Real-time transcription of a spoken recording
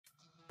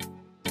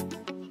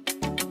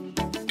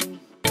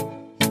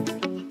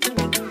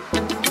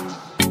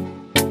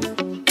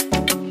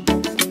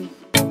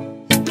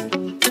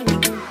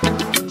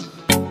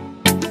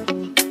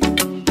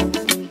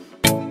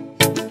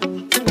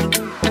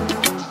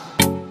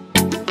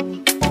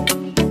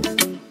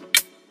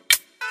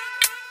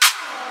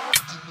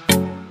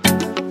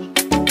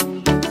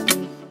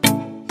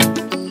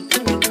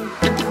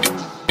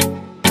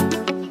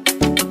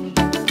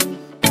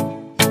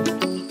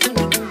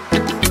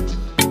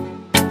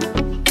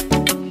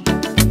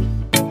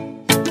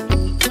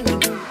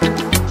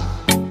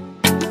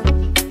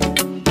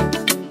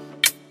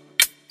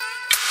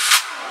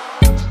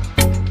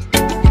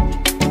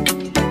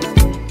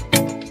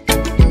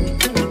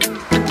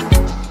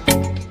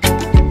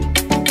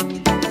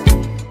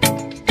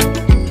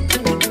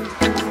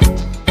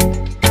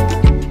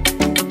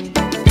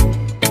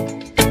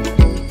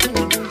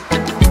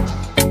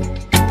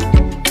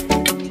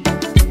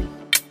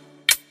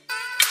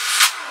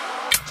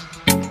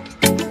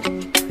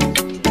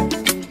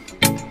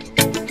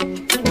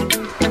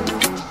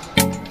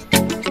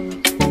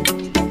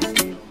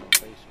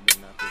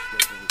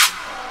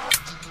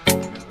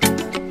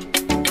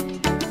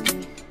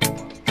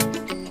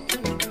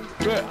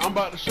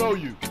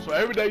show you. So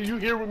every day you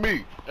here with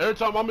me. Every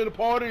time I'm in the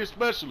party,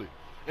 especially.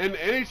 And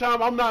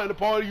anytime I'm not in the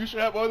party, you should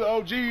have other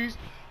OGs.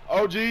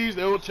 OGs,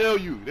 they will tell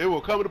you. They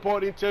will come to the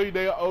party and tell you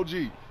they are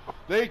OG.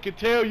 They can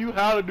tell you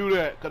how to do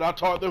that because I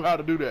taught them how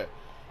to do that.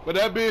 But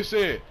that being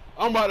said,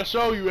 I'm about to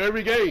show you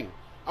every game.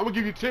 I'm going to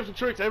give you tips and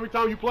tricks every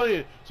time you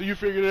playing so you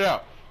figure it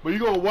out. But you're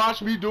going to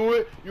watch me do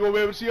it. You're going to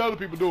be able to see other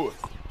people do it.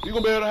 You're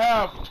going to be able to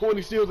have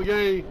 20 steals a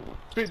game,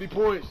 50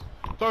 points,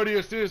 30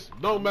 assists.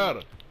 Don't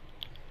matter.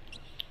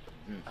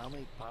 How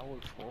many power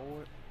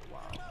forward? Wow.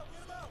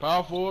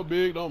 Power forward,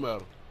 big, don't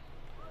matter.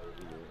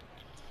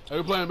 Hey,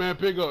 we playing man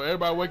pick up.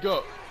 Everybody wake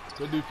up.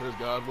 Good defense,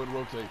 guys. Way to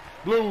rotate.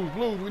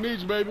 Blues, we need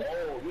you, baby.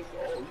 Oh, you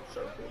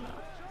surfing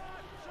now.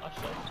 I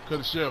surfing. Cause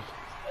the chef.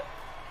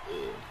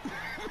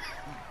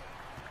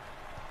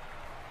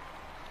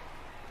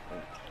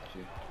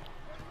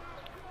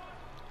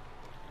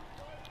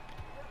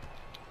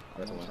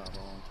 That's one.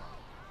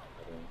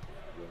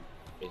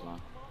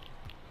 Baseline.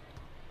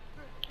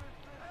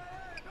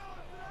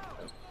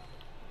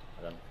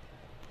 I got it.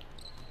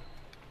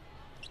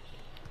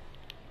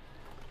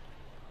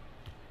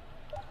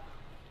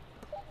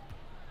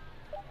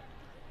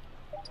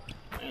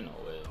 Ain't no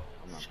way.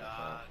 I'm not that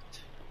fast.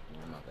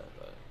 I'm not that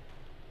fast.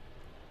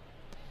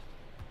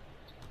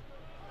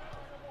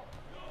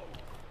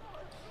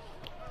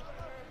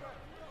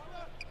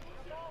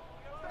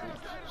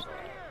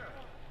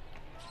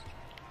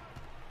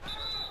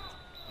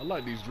 I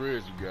like these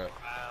dreads you got.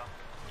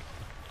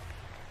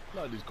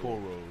 I like these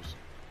cornrows.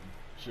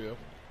 Chef.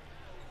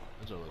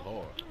 That's really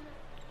hard.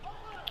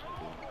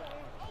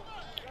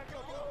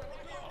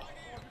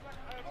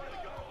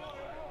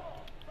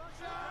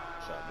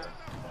 Shot, bro.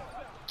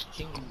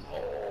 King.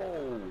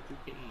 Oh,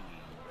 2K.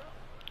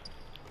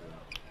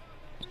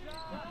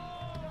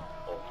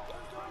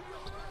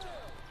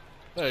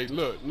 Hey,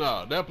 look,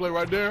 nah, that play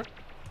right there,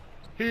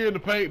 he in the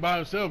paint by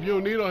himself. You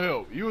don't need no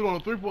help. You was on the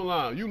 3-point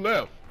line. You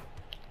left.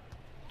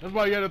 That's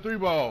why you had a 3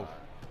 ball.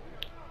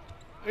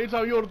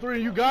 Anytime you on the 3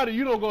 and you got it,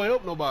 you don't go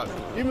help nobody.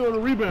 Even on the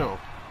rebound.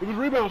 If his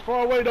rebound's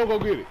far away, don't go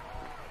get it.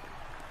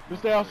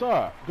 Just stay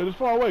outside. Because it's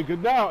far away. Because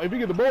now, if you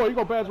get the ball, you're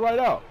going to pass right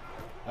out.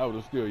 That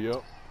was a steal,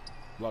 yep.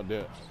 Like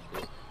that.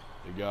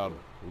 They got him.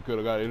 We could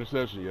have got an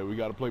interception. Yeah, we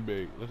got to play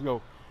big. Let's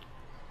go.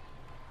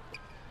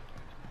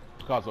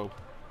 Picasso.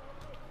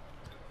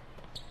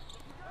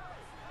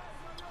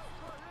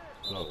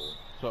 No.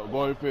 So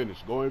go ahead and finish.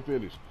 Go ahead and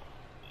finish.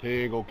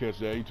 He ain't going to catch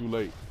that. He too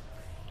late.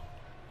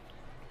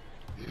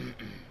 Finish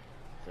it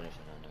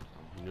on next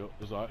time. Yep,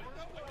 it's all right.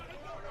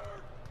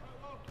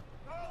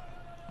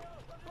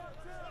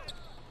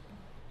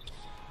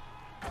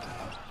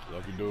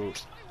 Lucky dude.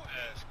 That's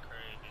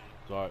crazy.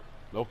 It's all right.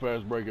 No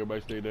fast break.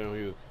 Everybody stay down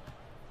here.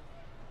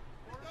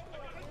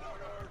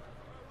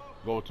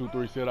 Going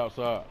 2-3, sit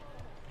outside.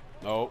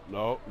 No.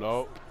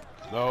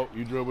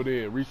 You dribbled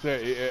in.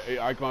 Reset,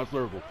 icon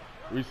circle.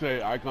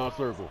 Reset, icon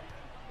circle.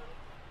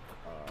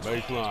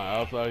 Baseline,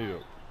 outside here.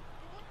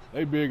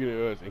 They bigger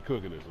than us and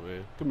cooking us,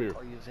 man. Come here.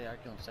 Oh, you say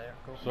icon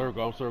circle?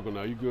 Circle, I'm circle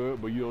now. You good,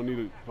 but you don't need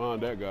to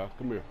find that guy.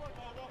 Come here.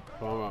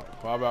 5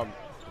 out. 5 out.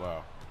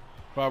 Wow.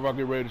 5 out,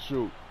 get ready to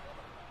shoot.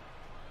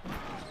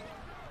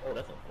 Oh,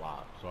 that's a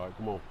flop. It's all right,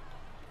 come on.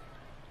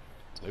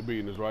 They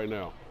beating us right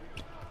now.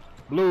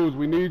 Blues,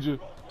 we need you.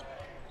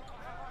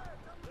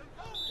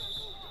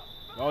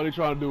 All they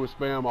trying to do is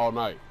spam all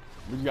night.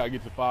 We just got to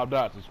get to 5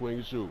 dots and swing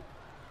and shoot.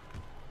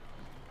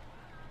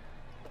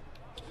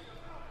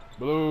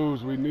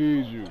 Blues, we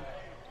need you.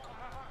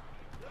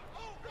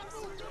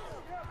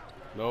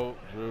 No,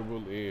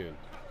 dribble in.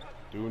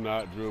 Do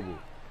not dribble.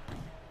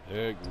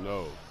 Heck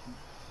no.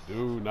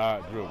 Do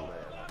not dribble.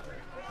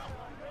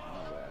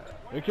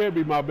 It can't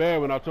be my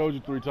bad when I told you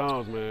 3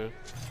 times, man.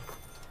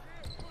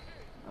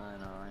 I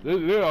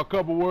know. There are a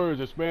couple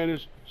words in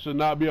Spanish should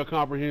not be a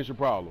comprehension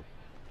problem.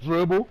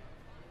 Dribble,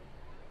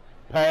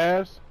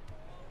 pass,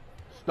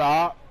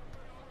 stop,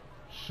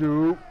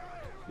 shoot.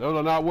 Those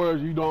are not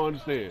words you don't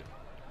understand.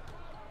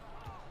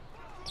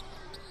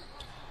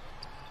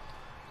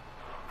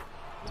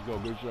 Let's go,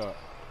 good shot.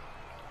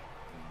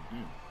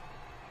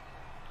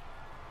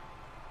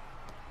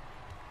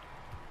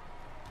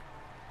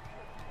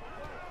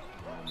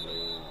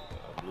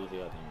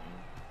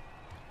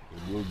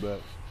 Blue back.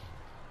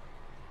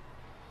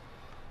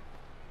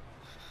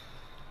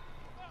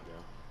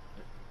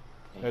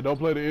 Yeah. Hey, don't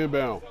play the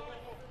inbound.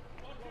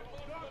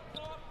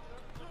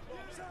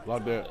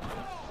 Like that.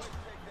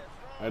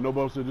 Hey, no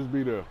bullshit, just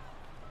be there.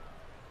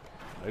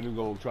 They just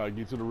gonna try to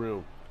get to the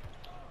rim.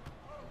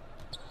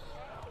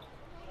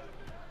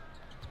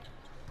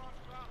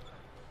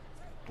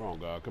 Come on,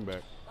 God, come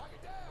back.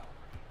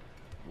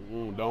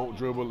 Don't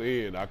dribble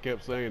in. I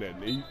kept saying that.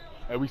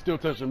 And we still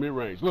touching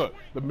mid-range. Look,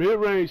 the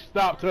mid-range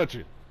stop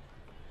touching.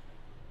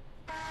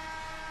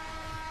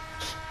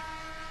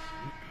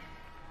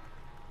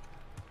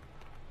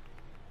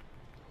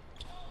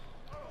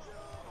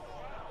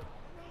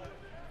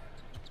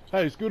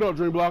 Hey, scoot up,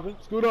 Dream Blocker.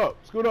 Scoot up,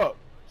 scoot up,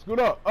 scoot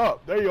up,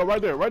 up. There you go,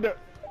 right there, right there.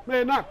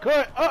 Man, not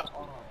cut, up.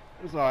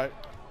 It's all right.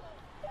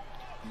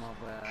 My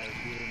bad, I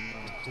didn't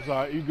know. It's all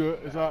right. You good.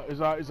 It's all right. It's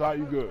all right. It's all right.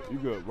 You good. You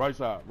good. Right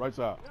side. Right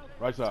side.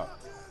 Right side.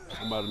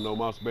 I'm about to know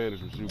my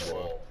Spanish with you,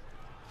 boy.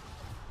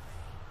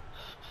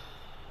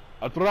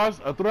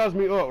 Atrás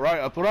me up,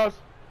 right? Atrás?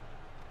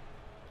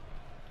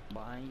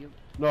 Behind you?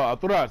 No,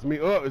 atrás me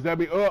up. Is that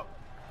me up?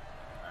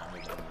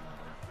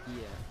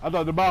 Yeah. I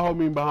thought the bajo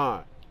mean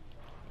behind.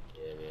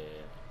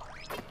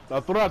 Yeah.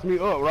 Atrás me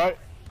up, right?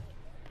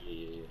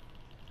 Yeah.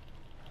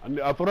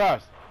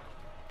 Atrás.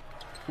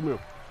 Come here.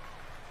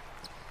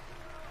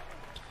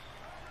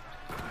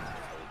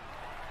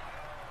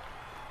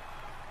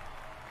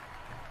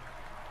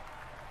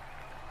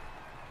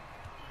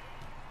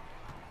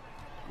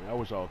 Man, I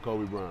wish I was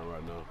Kobe Bryant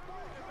right now.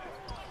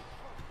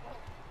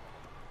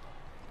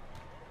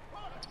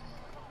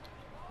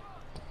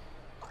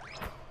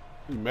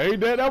 He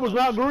made that? That was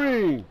not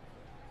green.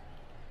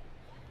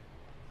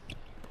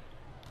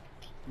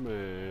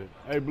 Man.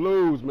 Hey,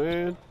 Blues,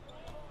 man.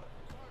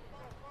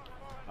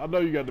 I know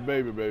you got the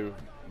baby,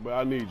 but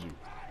I need you.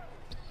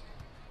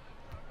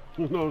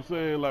 You know what I'm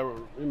saying? Like,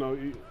 you know,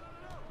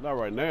 not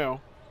right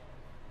now.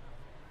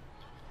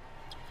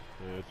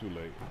 Yeah, it's too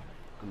late.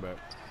 Come back.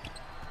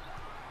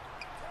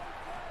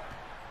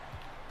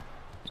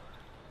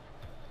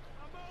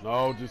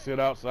 No, just sit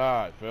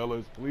outside,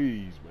 fellas,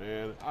 please,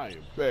 man. I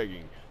am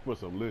begging for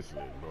some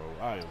listening, bro.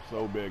 I am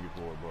so begging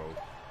for it, bro.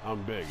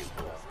 I'm begging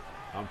for it.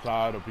 I'm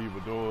tired of people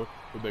doing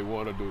what they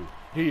want to do.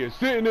 He is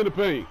sitting in the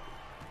paint.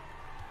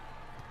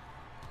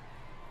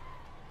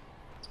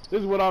 This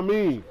is what I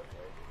mean.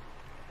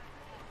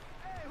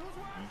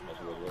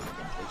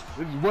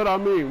 This is what I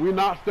mean. We're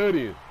not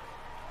studying.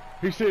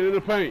 He's sitting in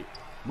the paint.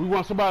 We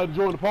want somebody to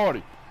join the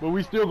party, but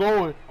we still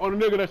going on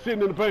the nigga that's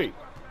sitting in the paint.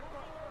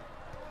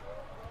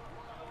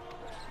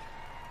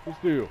 But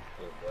still.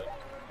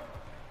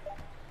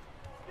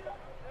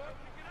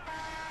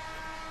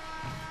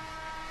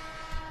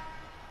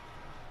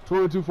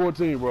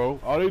 (22-14), bro.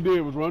 All they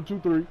did was run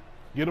 2-3,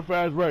 get a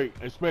fast break,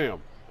 and spam.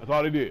 That's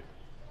all they did.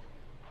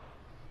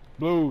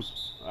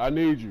 Blues, I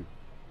need you.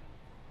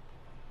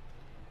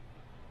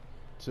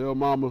 Tell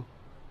mama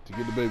to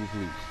get the baby,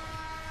 please.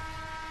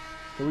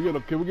 Can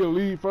we get a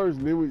lead first,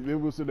 and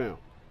then we'll sit down.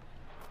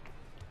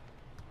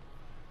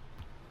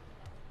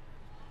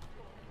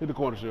 Hit the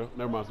corner, Shell.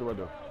 Never mind, sit right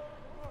there.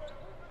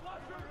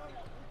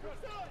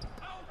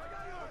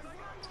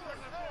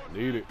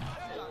 Need it.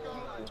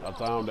 I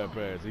timed that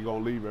pass. He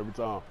gonna leave every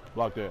time.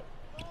 Block that.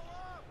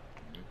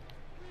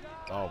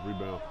 Off,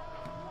 rebound.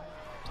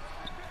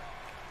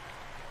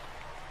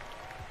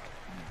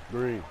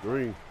 Green.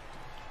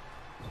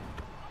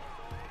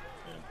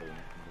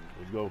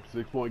 Let's go.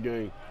 6-point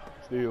game.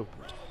 Still.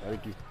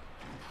 Thank you.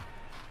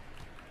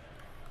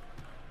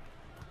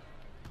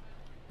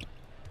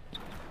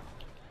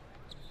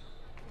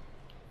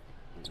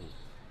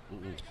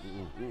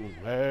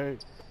 Hey,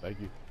 thank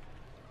you.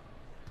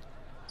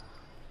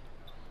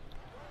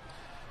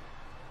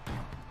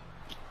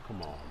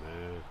 Come on,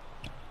 man.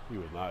 He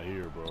was not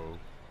here, bro.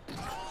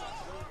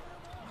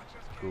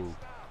 Cool.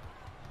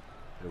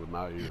 He was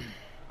not here.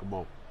 Come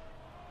on.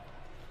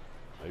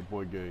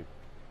 8-point game.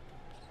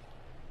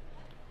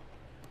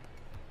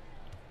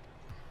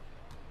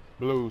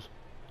 Blues.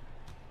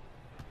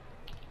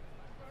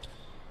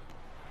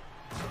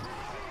 Let's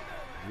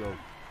go.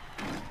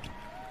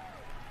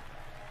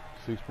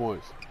 6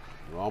 points.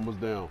 We're almost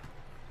down.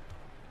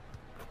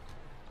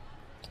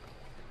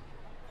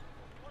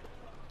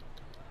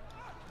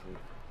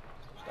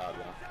 Stop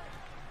now.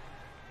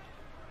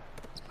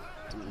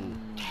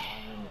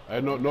 Hey,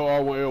 no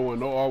R1L1,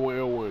 no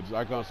R1L1, just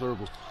icon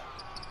circle.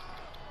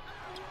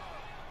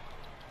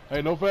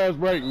 Hey, no fast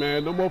break,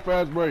 man. No more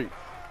fast break.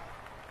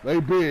 They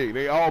big.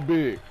 They all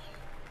big.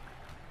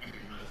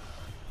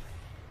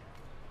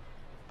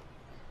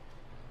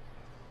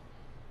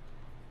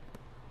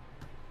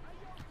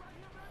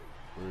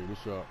 Good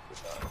shot.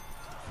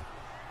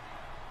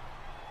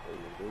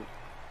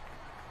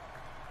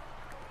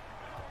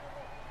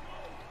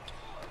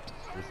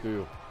 Good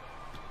steal.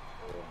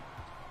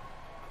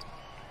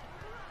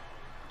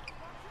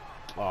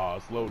 Ah,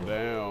 slow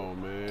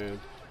down, man.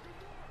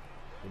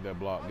 Get that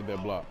block. Get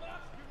that block.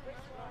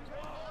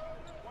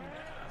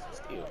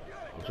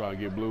 I'm trying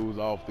to get Blues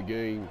off the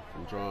game.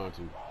 I'm trying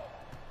to.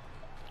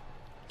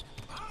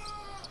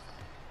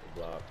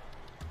 Block.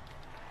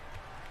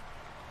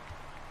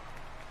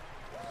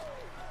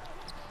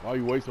 Why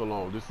you wait so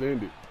long? Just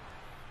send it.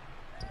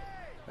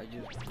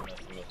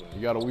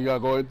 We gotta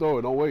go ahead and throw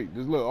it. Don't wait.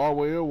 Just look,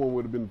 R1L1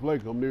 would have been the play.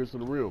 Come nearest to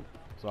the rim.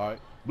 It's all right.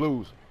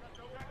 Blues.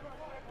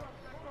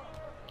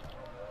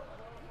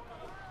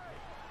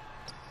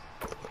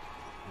 Let's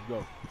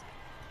go.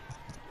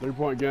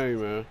 3-point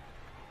game, man.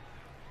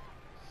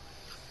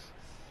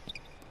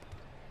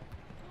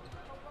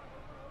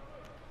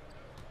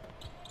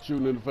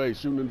 Shooting in the face,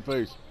 shooting in the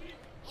face.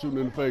 Shooting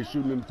in the face,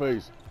 shooting in the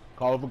face.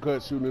 Call for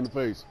cut, shooting in the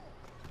face.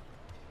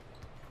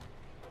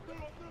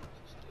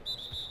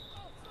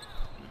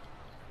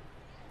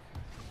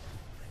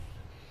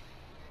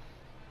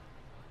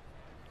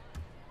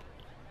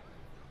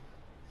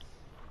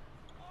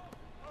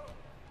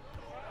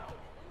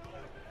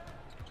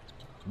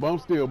 Bump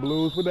still,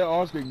 Blues. Put that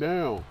R stick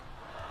down.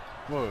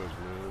 Fudge,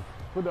 man.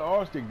 Put the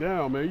R stick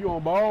down, man. You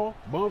on ball?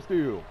 Bump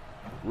still.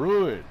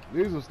 Run.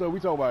 These are stuff we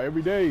talk about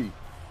every day.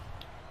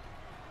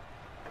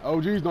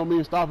 OGs don't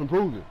mean stop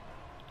improving.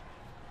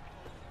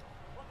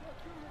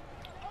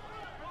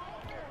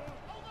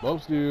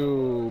 Bump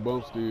still,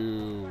 bump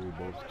still,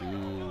 bump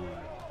still.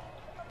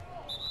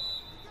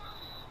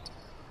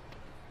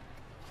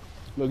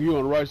 Look, you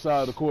on the right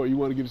side of the court. You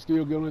want to get a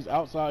steal? Get on this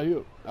outside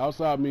hip.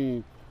 Outside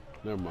mean,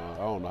 never mind.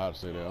 I don't know how to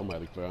say that. I'm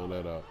going to have to find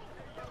that out.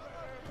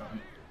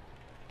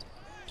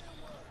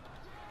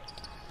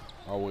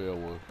 I win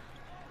L1.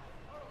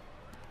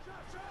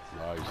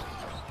 Nice.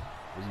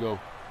 Let's go.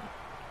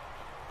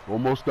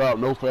 One more stop,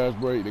 no fast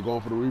break. They're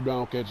going for the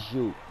rebound, catch and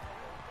shoot.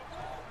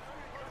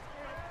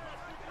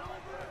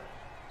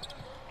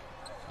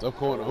 Left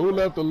corner. Who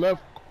left the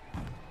left?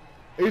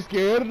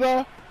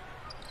 Izquierda?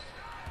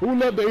 Who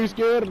left the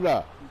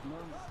izquierda?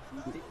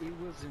 It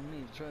wasn't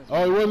me. Trust me.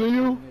 Oh, it wasn't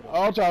you?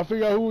 I'll try to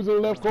figure out who was in the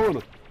left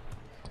corner.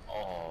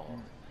 Oh.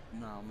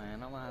 No,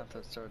 man. I'm going to have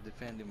to start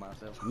defending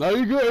myself. No,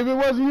 you good. If it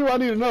wasn't you, I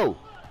need to know.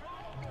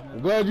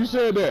 I'm glad you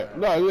said that.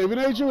 No, if it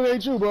ain't you, it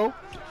ain't you, bro.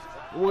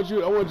 I want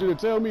you to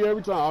tell me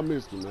every time I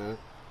missed it, man.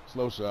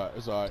 Slow shot.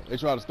 It's all right. They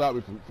try to stop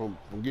me from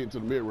getting to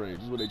the mid-range.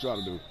 That's what they try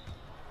to do.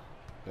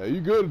 Yeah,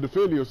 you good at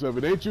defending yourself.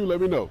 If it ain't you, let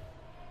me know.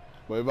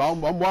 But if I'm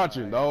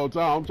watching the whole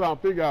time, I'm trying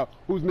to figure out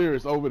who's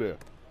nearest over there.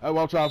 That's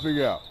what I'm trying to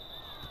figure out.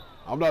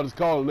 I'm not just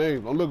calling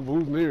names. I'm looking for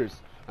who's nearest.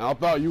 And I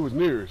thought you was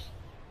nearest.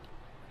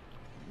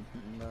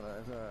 No,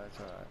 it's all right. It's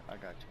all right. I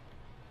got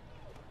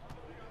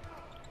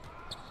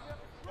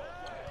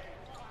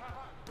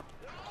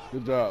you.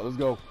 Good job. Let's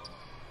go.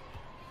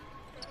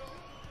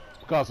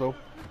 Picasso.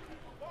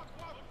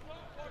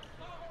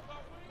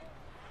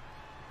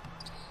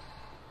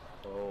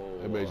 Oh.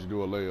 That made you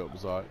do a layup.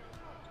 It's all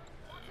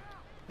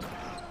right.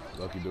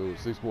 Lucky dude.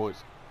 6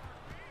 points.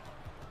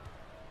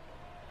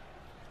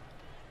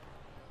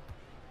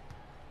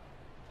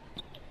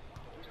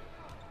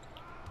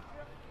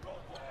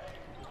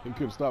 He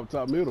could have stopped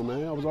top middle,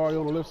 man. I was already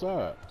on the left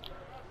side.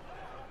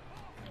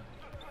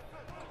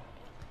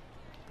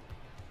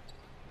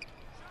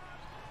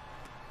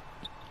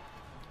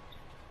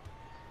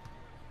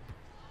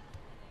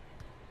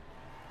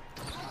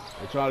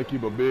 They're trying to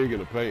keep a big in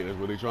the paint. That's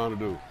what they're trying to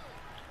do.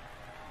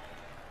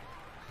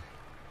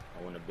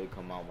 I want a big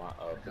come out my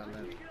I got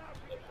left.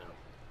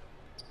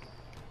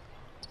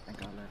 I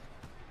got left.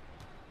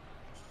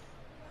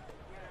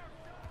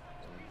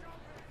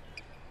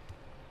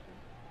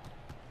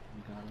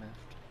 You got left.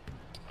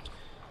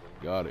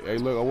 Got it. Hey,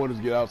 look, I wanted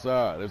to get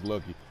outside. That's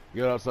lucky.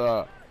 Get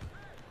outside.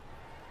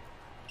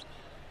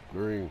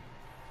 Green.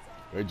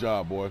 Great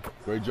job, boy.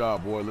 Great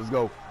job, boy. Let's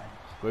go.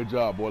 Great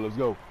job, boy. Let's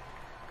go.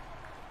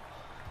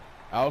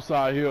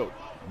 Outside hip.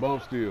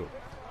 Bump steal.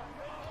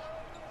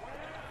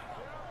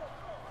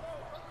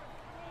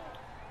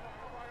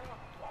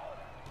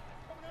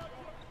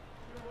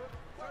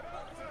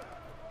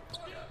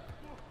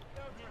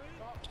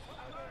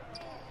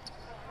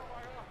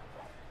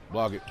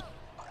 Block it.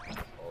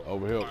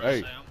 Overhill.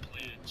 Hey.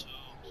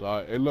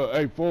 Sorry. Hey, look.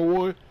 Hey,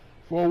 4-1.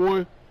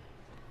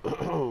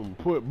 4-1.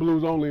 Put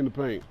Blues only in the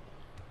paint.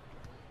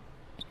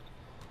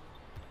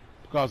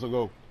 Picasso,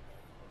 go.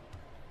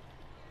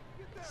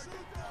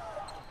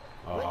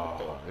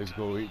 It's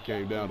cool. He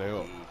came down to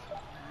help.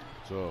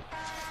 So.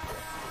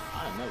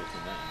 I ain't never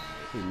seen that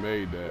animation. He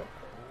made that.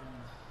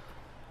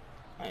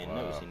 I ain't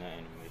never seen that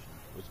animation.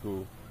 It's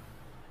cool.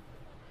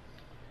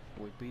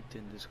 We beat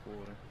in this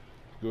quarter.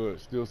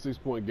 Good. Still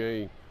 6-point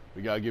game.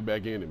 We got to get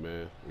back in it,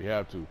 man. We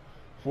have to.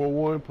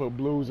 4-1, put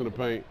Blues in the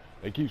paint.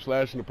 They keep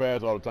slashing the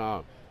pass all the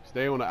time.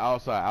 Stay on the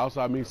outside.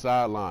 Outside means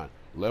sideline.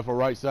 Left or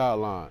right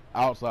sideline.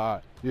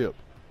 Outside, hip.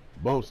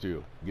 Bump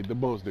steal. Get the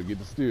bump steal. Get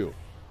the steal.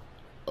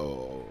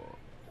 Oh.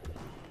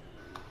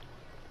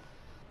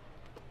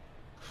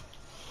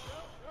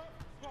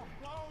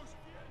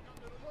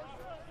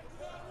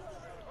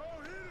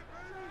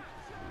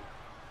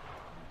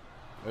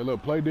 Hey,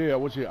 look, play dead. I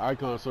want you to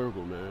icon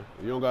circle, man.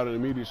 You don't got an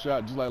immediate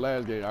shot, just like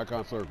last game,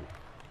 icon circle.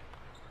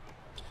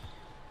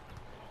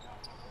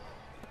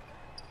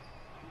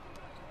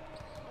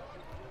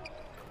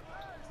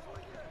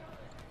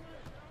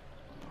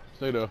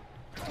 Stay there.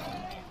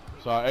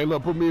 Sorry. Hey,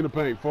 look, put me in the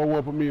paint.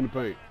 4-1, put me in the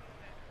paint.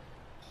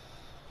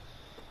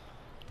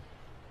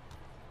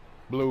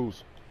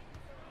 Blues.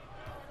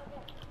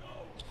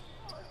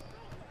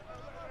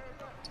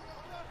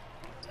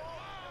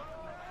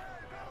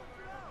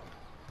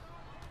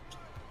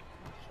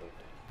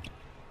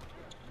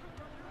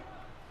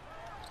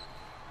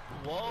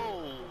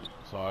 Whoa.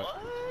 Sorry.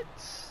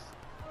 What?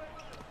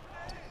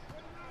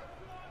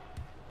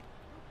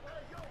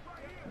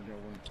 I got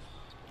one.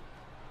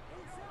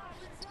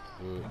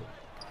 Good.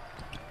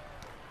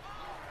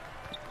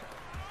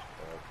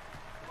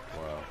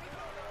 Wow.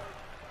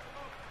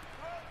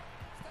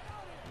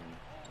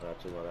 I got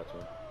two.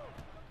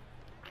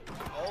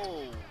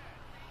 Oh.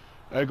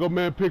 Hey, go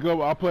man, pick up.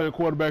 I'll play a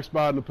quarterback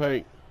spot in the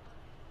paint.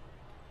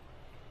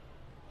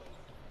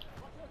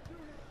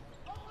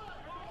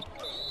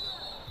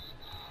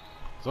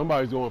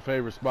 Somebody's going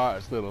favorite spot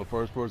instead of the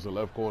first person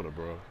left corner,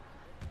 bro.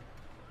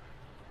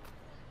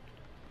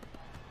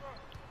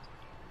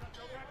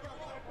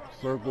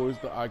 Circle is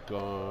the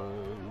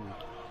icon.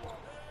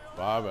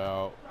 5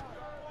 out.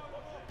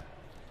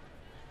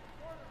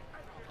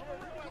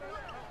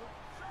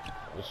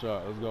 Good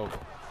shot. Let's go.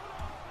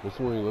 Good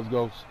swing. Let's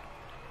go.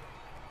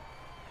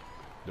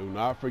 Do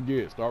not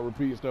forget. Start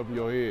repeating stuff in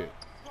your head.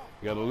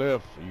 You got the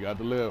left. You got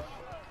the left.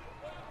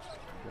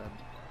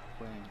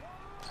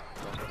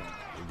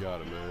 You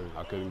got it, man.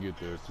 I couldn't get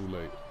there. It's too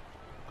late.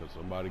 Because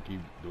somebody keep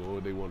doing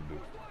what they want to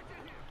do.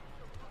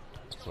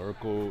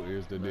 Circle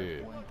is the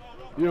dead.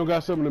 You don't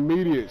got something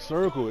immediate.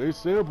 Circle. It's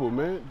simple,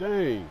 man.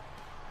 Dang.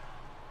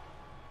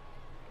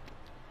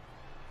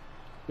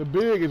 The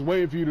big is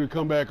waiting for you to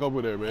come back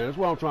over there, man. That's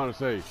what I'm trying to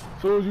say.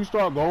 As soon as you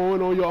start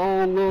going on your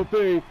own little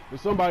thing,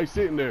 there's somebody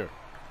sitting there.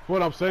 That's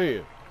what I'm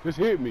saying. Just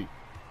hit me.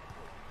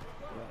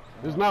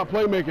 It's not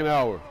playmaking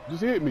hour.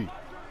 Just hit me.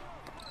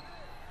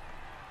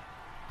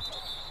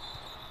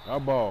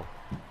 That ball.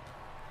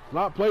 It's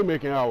not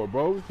playmaking hour,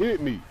 bro.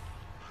 Hit me.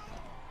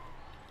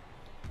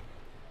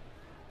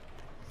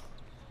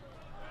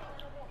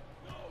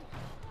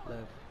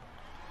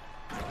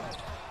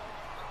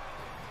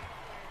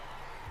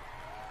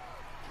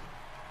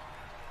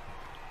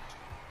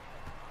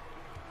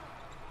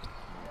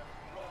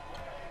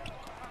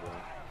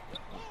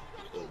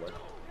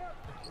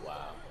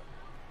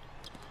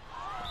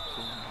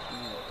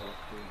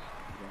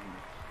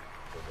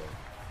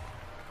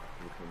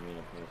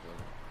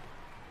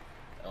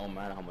 It don't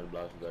matter how many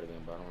blocks you got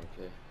again, but I don't really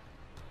care.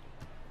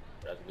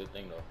 That's a good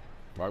thing though.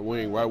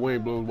 Right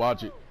wing, Blues.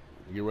 Watch it.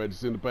 Get ready to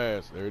send the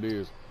pass. There it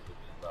is.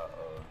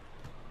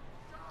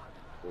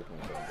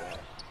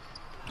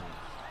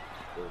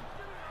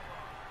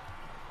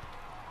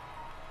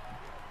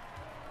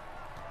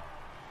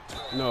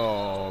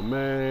 No,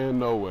 man,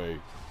 no way.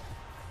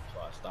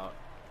 So I stopped.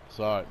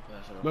 Sorry.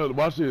 Look,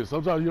 watch this.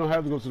 Sometimes you don't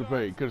have to go to the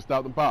paint. You could have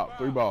stopped and popped.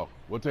 3 ball.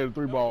 We'll take the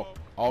 3 ball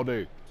all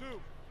day.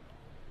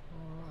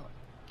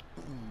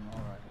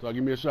 So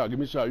give me a shot. Give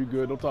me a shot. You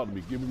good? Don't talk to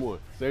me. Give me one.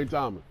 Same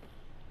timing.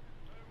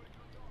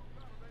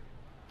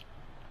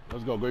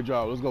 Let's go. Great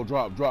job. Let's go.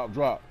 Drop, drop,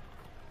 drop.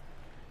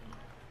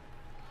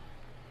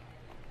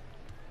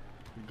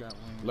 You got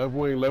one. Left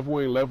wing, left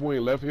wing, left wing,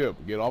 left hip.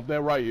 Get off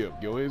that right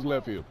hip. Get on his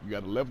left hip. You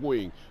got the left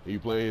wing, and you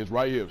playing his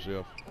right hip,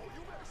 Chef.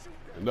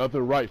 And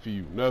nothing right for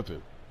you.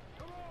 Nothing.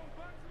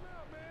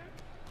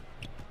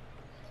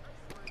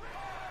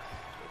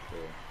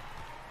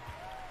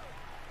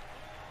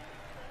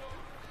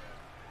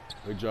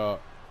 Good job.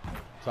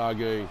 Tie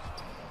game.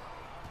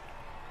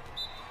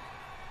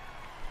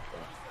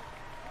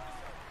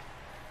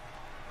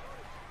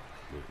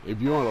 If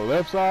you're on the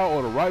left side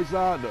or the right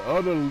side, the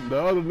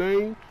other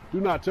name,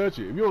 do not touch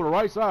it. If you're on the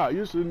right side,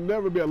 you should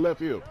never be a left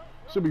hip.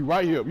 It should be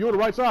right hip. You're on the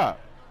right side.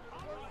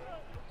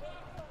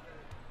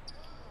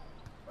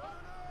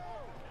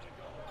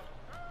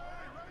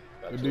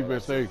 Good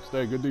defense,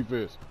 stay. Good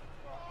defense.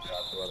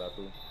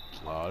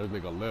 Oh,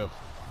 this nigga left.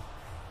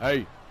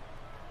 Hey.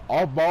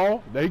 Off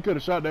ball, he could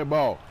have shot that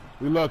ball.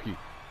 We lucky.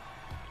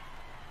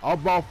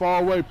 Off ball,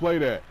 far away, play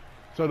that.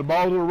 So the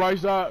ball's on the right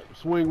side,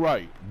 swing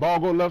right. Ball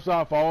go left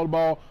side, follow the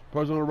ball.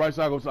 Person on the right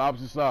side goes to the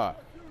opposite side.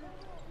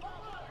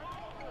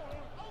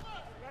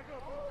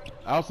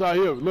 Outside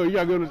here. Look, you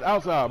got to go to this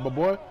outside, my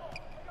boy.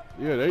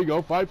 Yeah, there you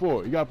go. Fight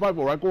for it. You got to fight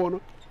for it. Right corner.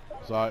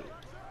 Side.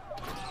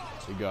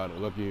 He got it.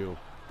 Lucky him.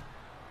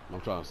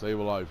 I'm trying to save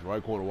a life.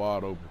 Right corner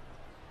wide open.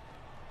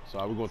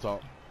 Side, we're going to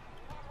talk.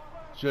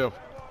 Chef.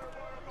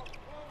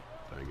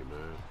 Thank you,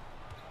 man.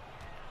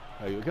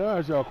 Hey, can I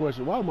ask y'all a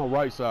question? Why is my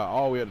right side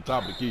all the way at the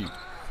top of the key?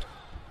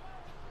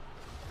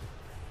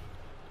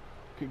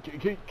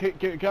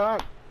 Can I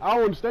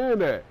don't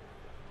understand that.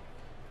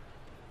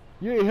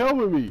 You ain't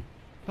helping me.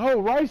 The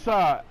whole right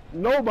side,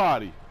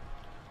 nobody.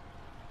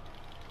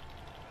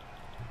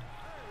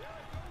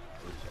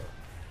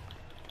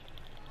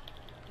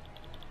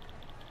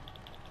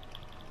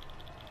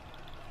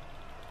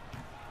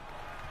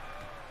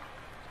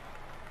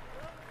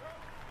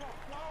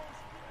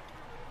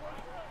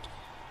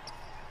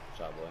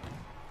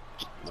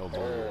 No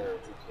ball.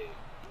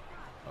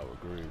 I would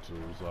agree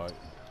too. It's like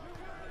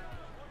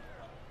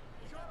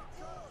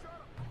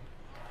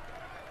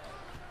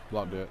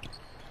block that.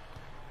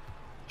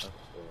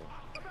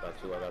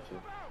 Got you.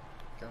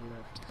 Got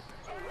left.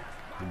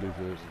 Good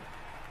defense.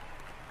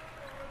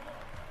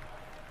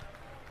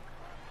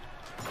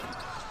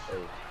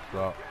 Hey.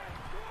 Drop.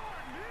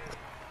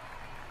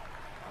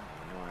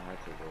 I know I had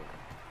to go.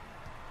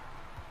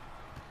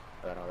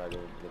 I don't like it.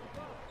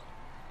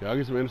 Yeah, I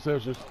get some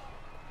interceptions.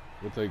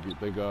 We'll take it.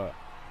 Thank God.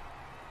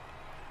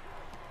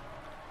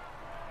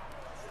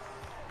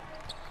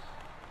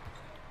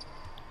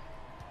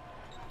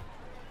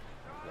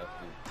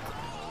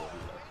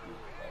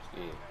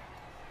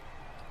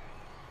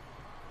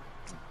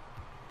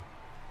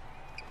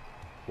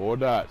 Four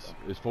dots.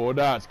 It's 4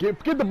 dots.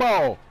 Get the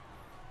ball.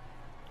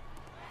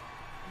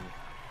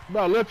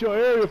 About left your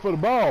area for the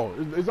ball.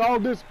 It's all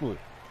discipline.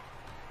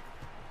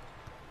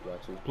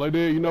 Got you. Play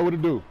there. You know what to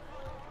do.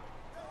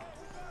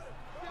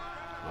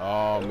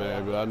 Oh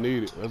man, but I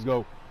need it. Let's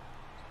go.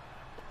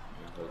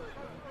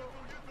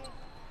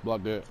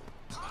 Block that.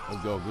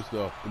 Let's go. Good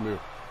stuff. Come here.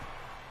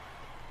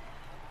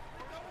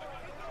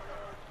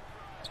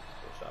 Good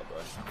shot,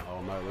 boy.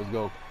 All right, let's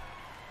go.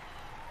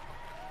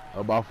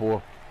 Up by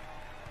 4.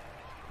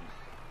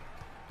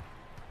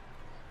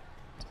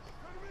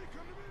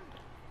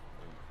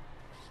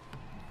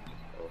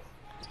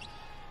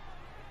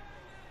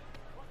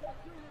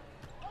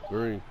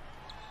 Green.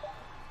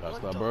 Gotta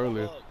stop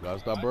early. Gotta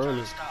stop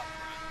early. It's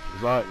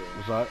alright.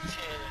 It's alright.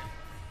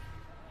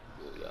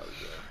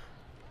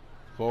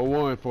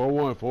 4-1,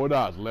 4-1, 4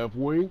 dots. Left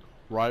wing,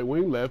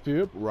 left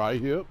hip,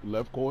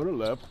 left corner,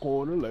 left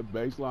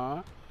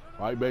baseline,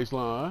 right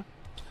baseline.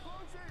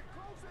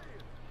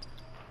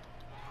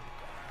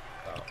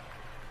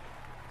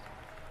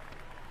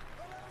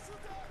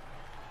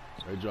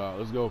 Great job.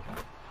 Let's go.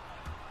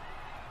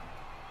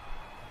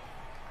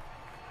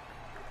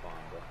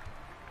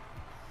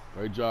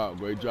 Great job.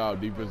 Great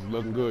job. Defense is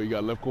looking good. You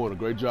got left corner.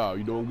 Great job.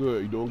 You doing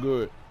good. You doing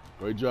good.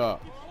 Great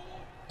job.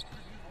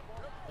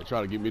 They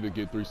try to get me to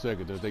get 3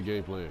 seconds. That's their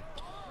game plan.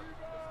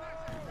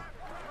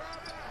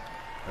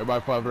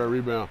 Everybody fight for that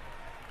rebound.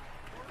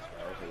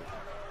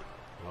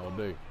 All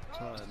day.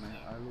 Sorry, man.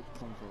 I look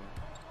comfortable.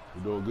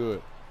 You're doing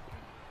good.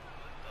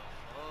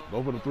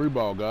 Go for the 3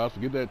 ball, guys.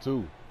 Forget that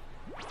too.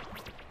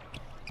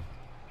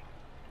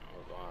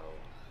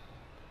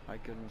 I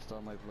couldn't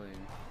start my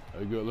playing.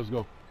 Hey, good. Let's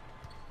go.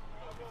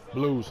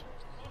 Blues.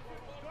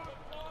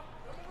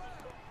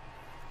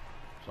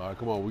 Sorry,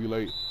 come on. We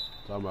late.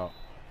 Time out.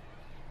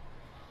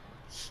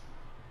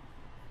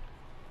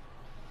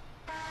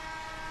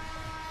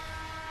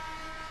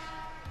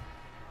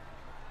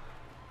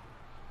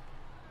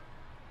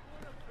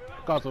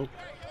 Picasso.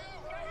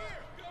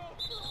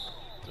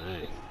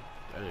 Dang.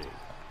 Dang.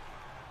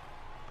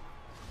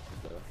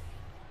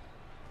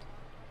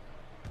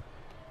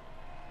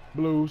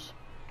 Blues.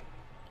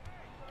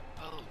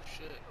 Oh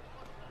shit.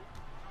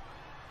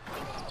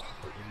 Let's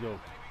go.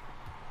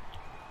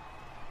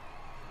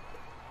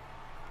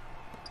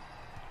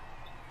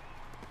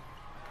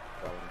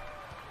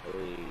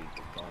 Hey,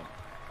 good going.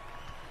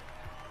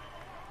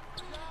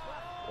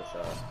 Good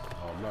shot.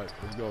 All right,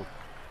 let's go.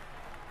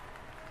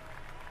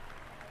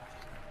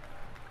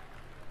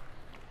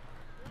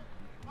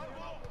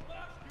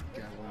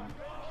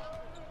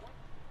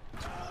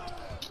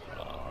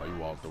 Oh, he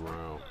walked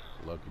around.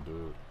 Lucky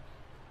dude.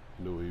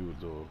 Knew what he was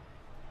doing.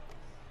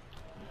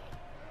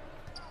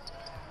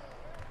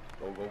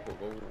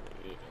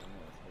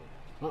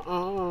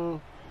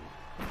 Go.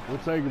 We'll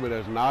take it, but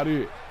that's not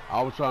it.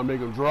 I was trying to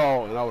make him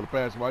draw, and I would have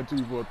passed right to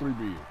you for a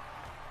 3-B.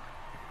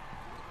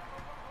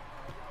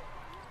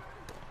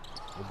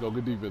 Let's go.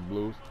 Good defense,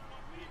 Blues.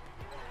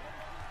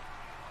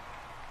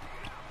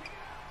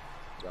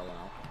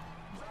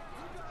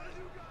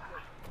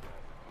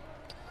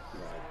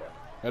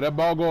 And that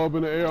ball go up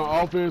in the air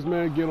on offense,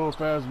 man, get on a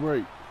fast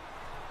break.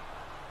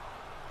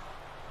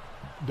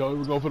 Don't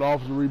even go for the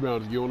offensive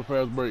rebound. Just get on the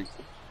fast break.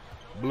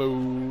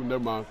 Blue,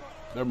 never mind.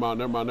 Never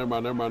mind.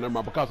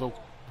 Picasso.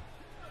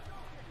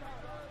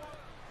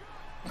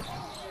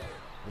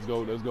 Let's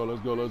go. That's a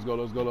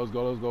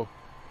steal.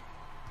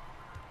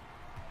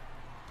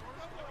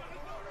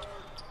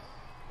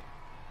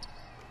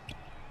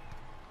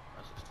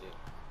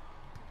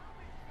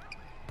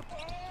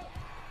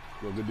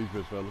 Go, good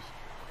defense, fellas.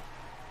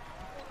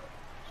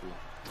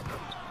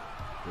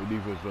 Good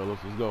defense, fellas.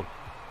 Let's go.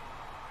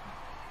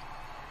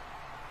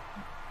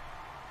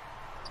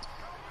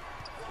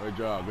 Great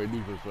job. Great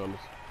defense, fellas.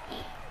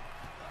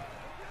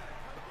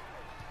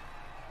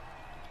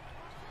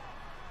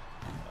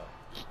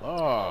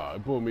 Ah, he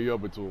pulled me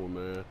up into him,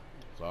 man.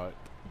 It's all right.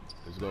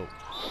 Let's go. Let's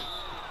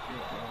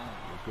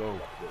go.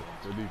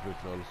 Good defense,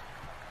 fellas.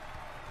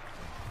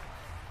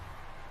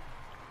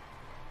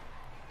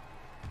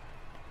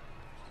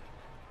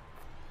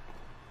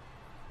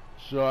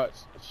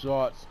 Shots.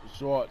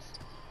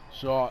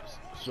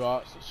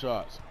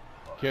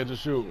 Catch and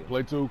shoot.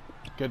 Play 2.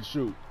 Catch and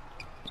shoot.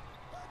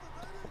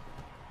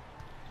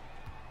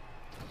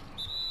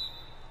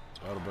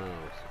 Out of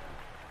bounds.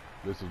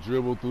 Listen,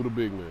 dribble through the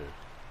big man.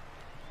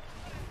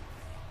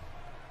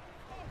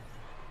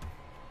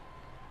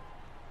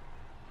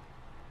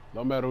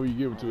 Don't matter who you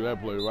give it to,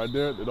 that player right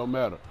there, it don't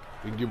matter.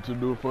 You can give it to the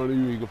dude in front of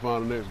you, you can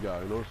find the next guy,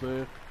 you know what I'm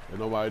saying? There's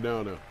nobody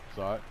down there. It's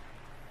all right.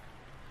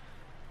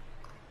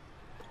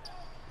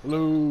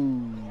 Hello.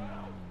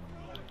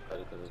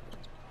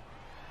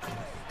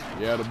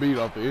 Yeah, the beat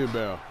off the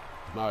inbound.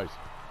 Nice.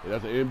 Yeah,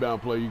 that's an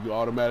inbound play you can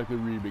automatically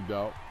read, big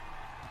dog.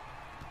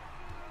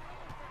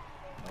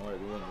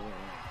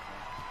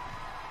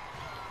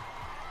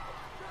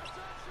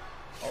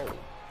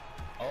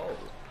 Oh.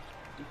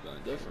 He's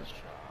doing different.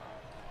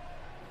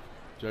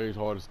 James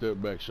Harden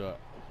step back shot.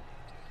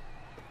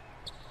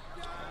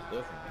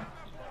 Different.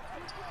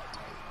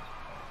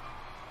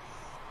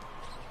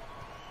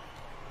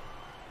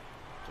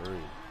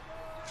 Three.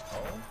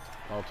 Oh.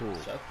 Talk to him.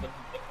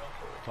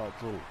 Talk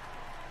to him.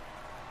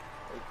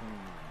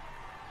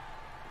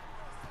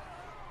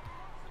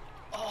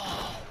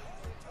 Oh.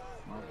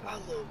 I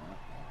love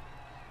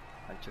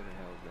should have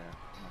held there.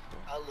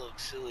 I look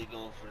silly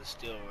going for the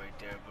steal right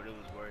there, but it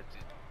was worth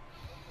it.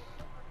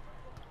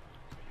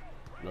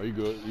 No, you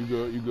good. You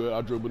good. You good.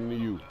 I dribble into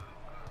you.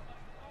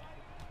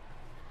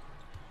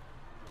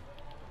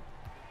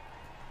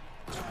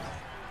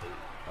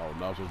 Oh,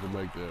 not supposed to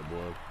make that,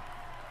 boy.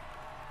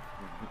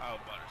 I was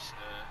about to say.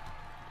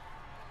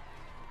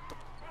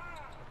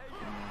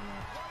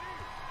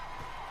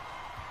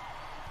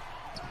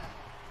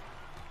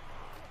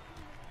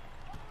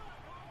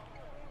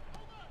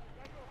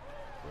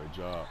 Great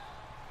job.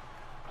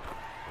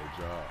 Great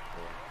job.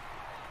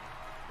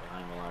 I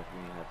ain't gonna lie, you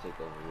ain't have to take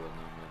over real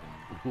name.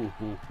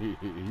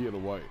 He hit a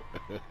white.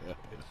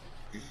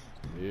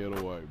 He hit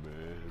a white,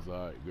 man. It's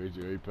all right.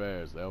 Great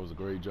pass. That was a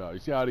great job. You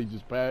see how they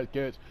just pass,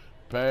 catch,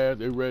 pass,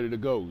 they ready to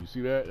go. You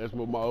see that? That's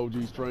what my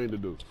OG's trained to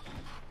do.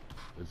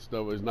 It's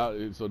stuff. It's not.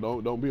 So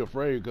don't be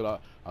afraid, because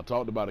I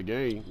talked about a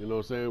game. You know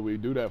what I'm saying? We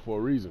do that for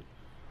a reason.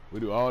 We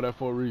do all that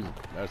for a reason.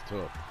 That's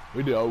tough.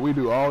 We do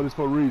all this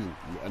for a reason.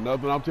 And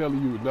nothing I'm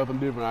telling you is nothing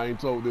different I ain't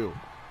told them.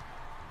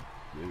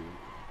 Yeah.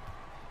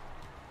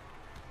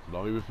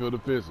 Don't even feel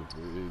defensive.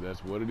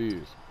 That's what it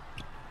is.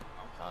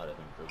 I'm proud of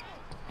him, too.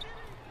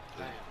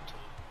 I am too.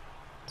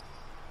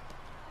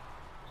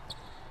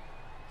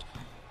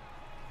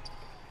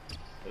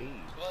 Hey.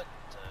 What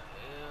the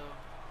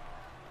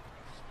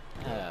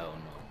hell? Hell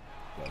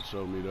no. Gotta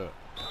show me that.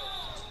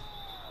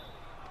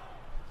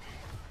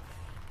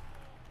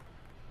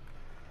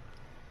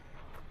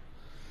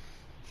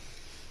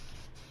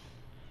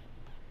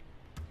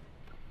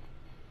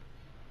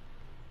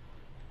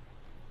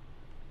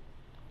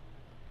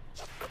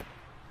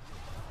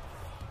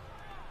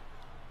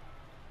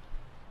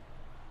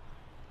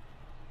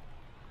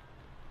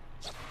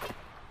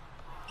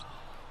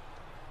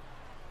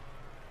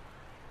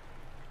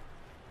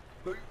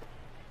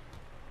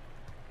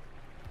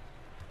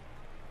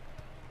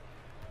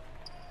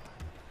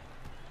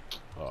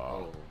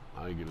 Oh,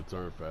 I didn't get a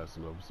turn fast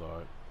enough.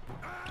 Sorry.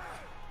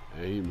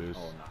 And he missed.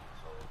 Oh, no.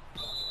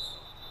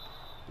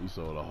 He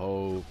saw the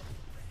whole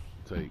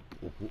take.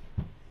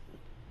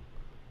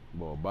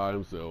 Ball by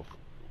himself.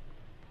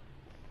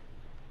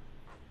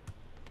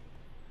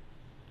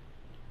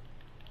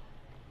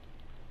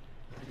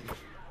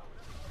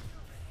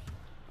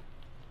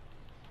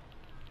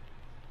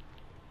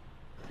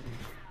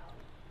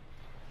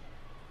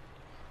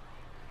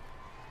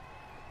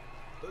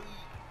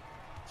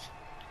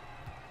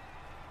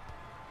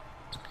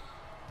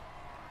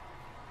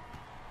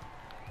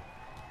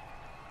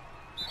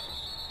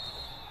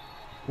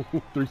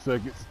 Three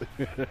seconds.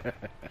 That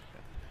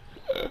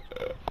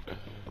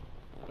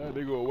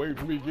nigga wait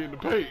for me to get in the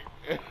paint.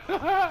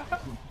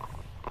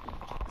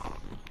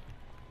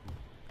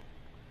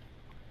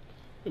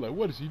 You're like,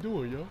 what is he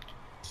doing, yo?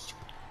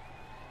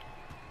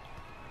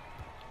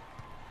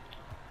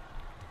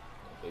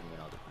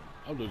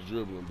 I'm just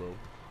dribbling, bro.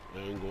 I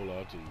ain't gonna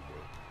lie to you,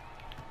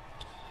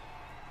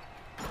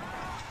 bro.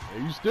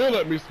 And you still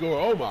let me score.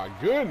 Oh my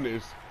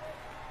goodness.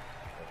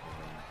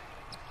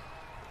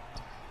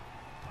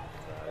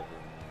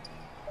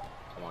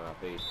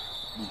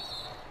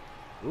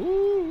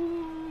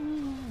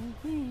 Ooh.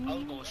 I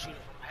was gonna shoot it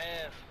from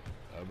half.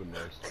 That'd be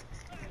nice.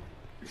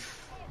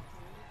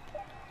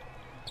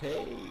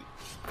 Hey.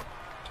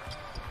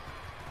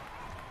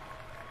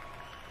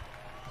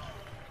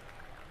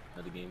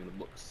 Another game in the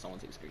books. Someone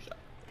take a screenshot.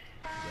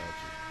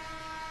 Gotcha.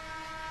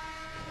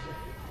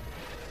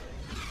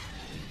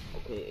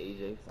 Okay,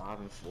 AJ, 5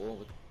 and 4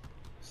 with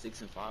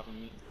 6 and 5 on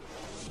me.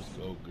 Let's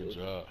go. Good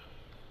job.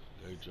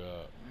 Great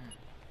job.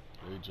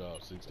 Great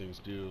job. 16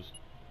 steals.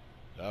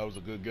 That was a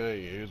good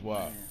game. Here's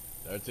why.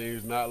 That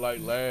team's not like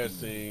last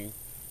team.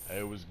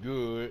 It was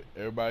good.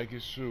 Everybody can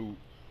shoot,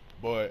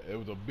 but it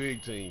was a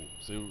big team.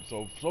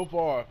 So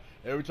far,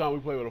 every time we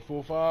play with a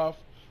full 5,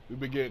 we've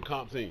been getting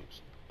comp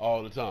teams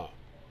all the time.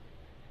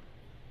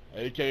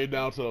 And it came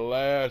down to the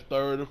last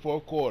third and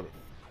fourth quarter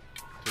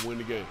to win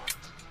the game.